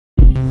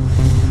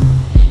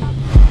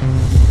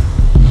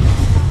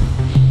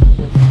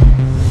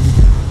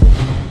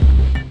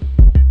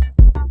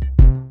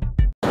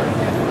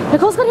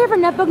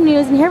AppUp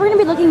News, and here we're going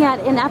to be looking at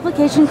an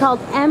application called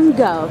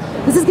MGO.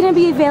 This is going to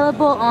be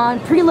available on,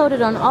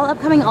 preloaded on all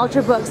upcoming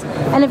Ultrabooks,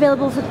 and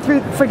available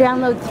for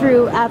download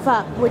through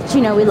AppUp, which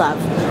you know we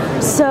love.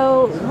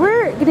 So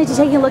we're going to be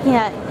taking a look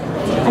at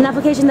an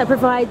application that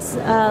provides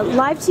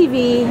live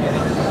TV,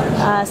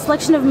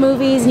 selection of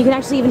movies, and you can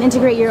actually even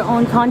integrate your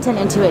own content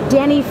into it.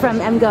 Danny from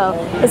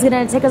MGO is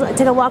going to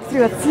take a walk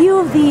through a few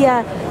of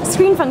the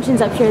screen functions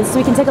up here, so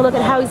we can take a look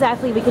at how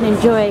exactly we can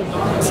enjoy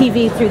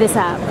TV through this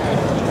app.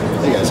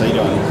 Hey guys, how you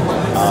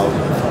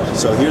doing?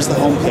 So here's the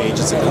home page.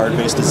 It's a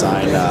card-based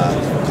design.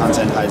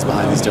 Content hides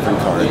behind these different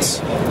cards.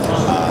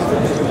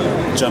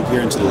 Jump here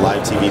into the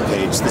live TV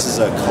page. This is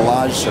a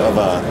collage of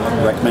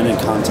recommended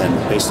content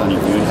based on your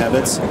viewing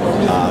habits.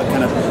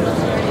 Kind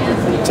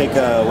of take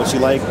what you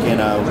like and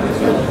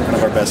kind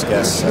of our best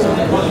guess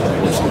what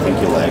you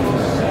think you like.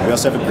 We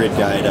also have a grid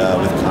guide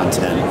with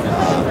content,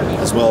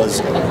 as well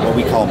as what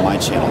we call My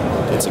Channel.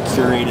 It's a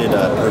curated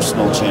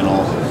personal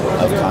channel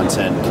of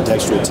content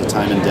contextual to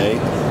time and day.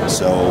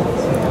 So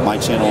My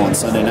Channel on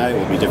Sunday night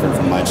will be different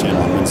from My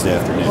Channel on Wednesday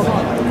afternoon.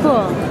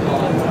 Cool.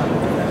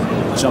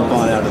 Jump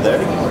on out of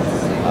there.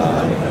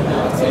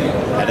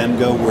 At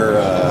MGO, we're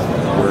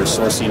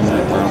sourcing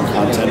our own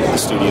content with the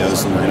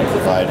studios, and we're going to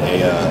provide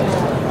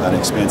an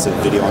expansive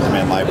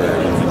video-on-demand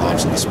library when we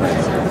launch in the spring.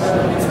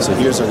 So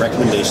here's a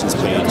recommendations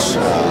page,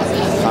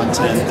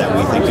 content that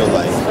we think you'll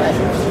like.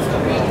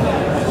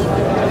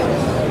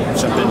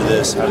 Jump into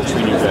this How to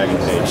Train Your Dragon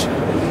page.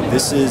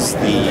 This is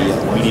the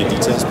media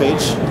details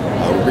page.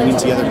 We're bringing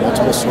together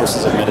multiple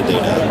sources of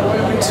metadata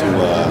to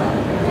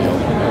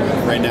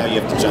right now you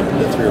have to jump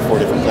into 3 or 4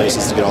 different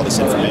places to get all this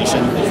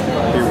information.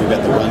 Here we've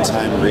got the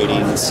runtime,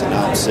 ratings,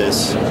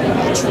 synopsis,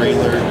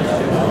 trailer,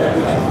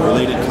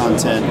 related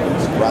content,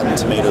 Rotten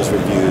Tomatoes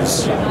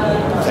reviews,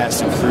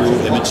 cast and crew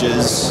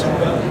images,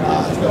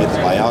 you get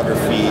the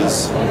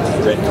biographies,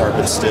 red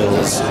carpet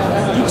stills,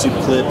 YouTube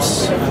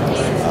clips,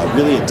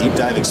 really a deep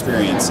dive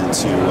experience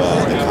into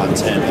the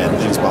content and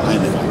things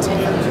behind the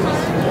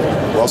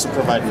content. We also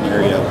provide an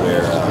area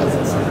where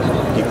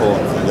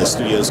the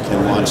studios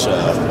can launch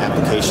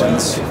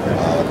applications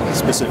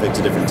specific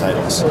to different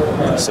titles.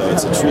 So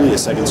it's truly a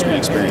second screen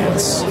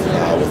experience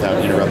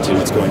without interrupting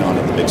what's going on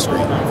the big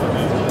screen.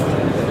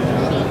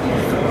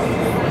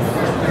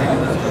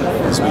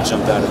 As we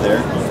jumped out of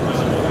there,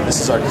 this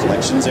is our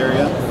collections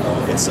area.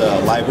 It's a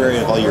library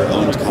of all your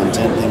owned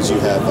content, things you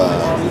have,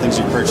 things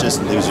you purchased,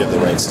 and things you have the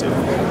rights to.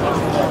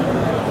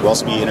 We'll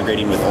also be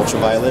integrating with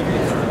UltraViolet,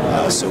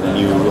 so when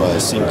you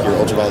sync your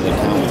UltraViolet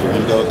account with your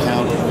MGO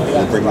account,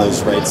 we'll bring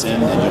those rights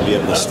in, and you'll be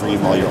able to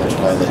stream all your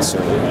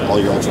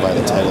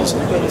UltraViolet titles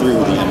through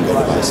the MGO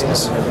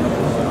devices.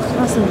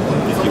 Awesome.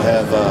 If you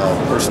have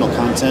personal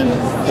content,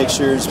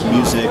 pictures,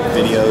 music,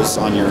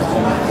 videos on your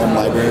home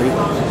library,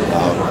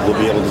 you'll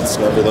be able to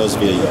discover those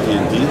via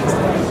UPnP.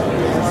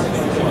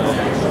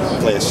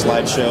 Play a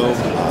slideshow,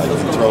 you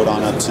can throw it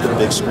on up to the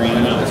big screen,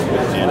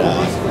 and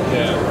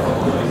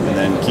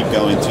then keep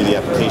going through the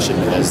application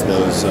as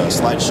those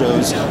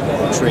slideshows,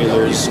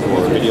 trailers,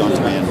 or video on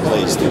demand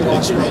plays through the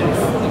big screen.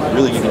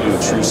 Really giving you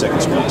a true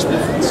second screen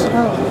experience.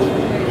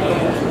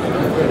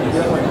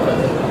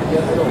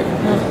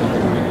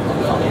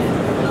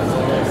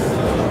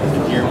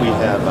 And here we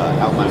have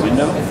Out My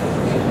Window.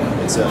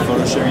 It's a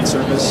photo sharing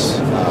service,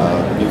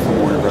 new from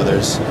Warner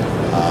Brothers.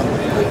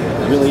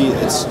 Really,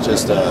 it's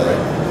just a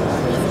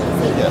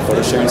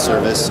photo sharing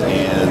service,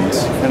 and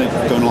kind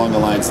of going along the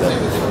lines that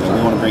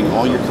we want to bring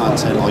all your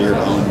content, all your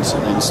own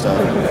stuff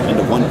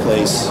into one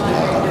place,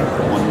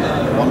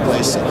 one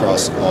place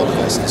across all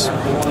devices.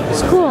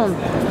 So.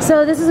 Cool.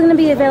 So this is going to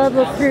be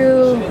available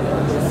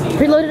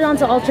preloaded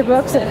onto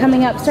Ultrabooks,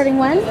 coming up starting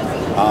when?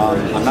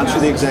 I'm not sure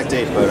the exact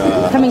date,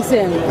 but coming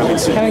soon. Coming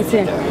soon. Coming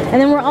soon. Yeah. And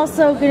then we're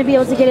also going to be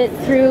able to get it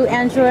through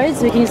Android,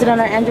 so we can use it on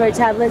our Android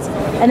tablets.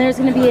 And there's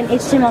going to be an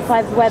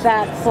HTML5 web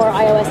app for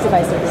iOS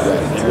devices. Right.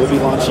 And we'll be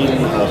launching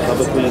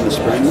publicly in the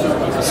spring,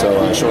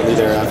 so shortly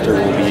thereafter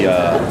we'll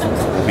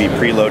be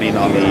preloading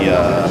on the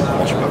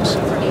Ultrabooks.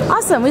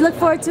 Awesome. We look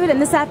forward to it,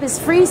 and this app is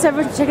free, so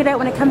everyone can check it out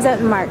when it comes out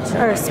in March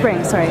or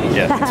spring. Sorry.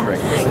 Yeah, it's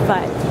spring.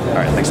 Bye. All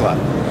right. Thanks a lot.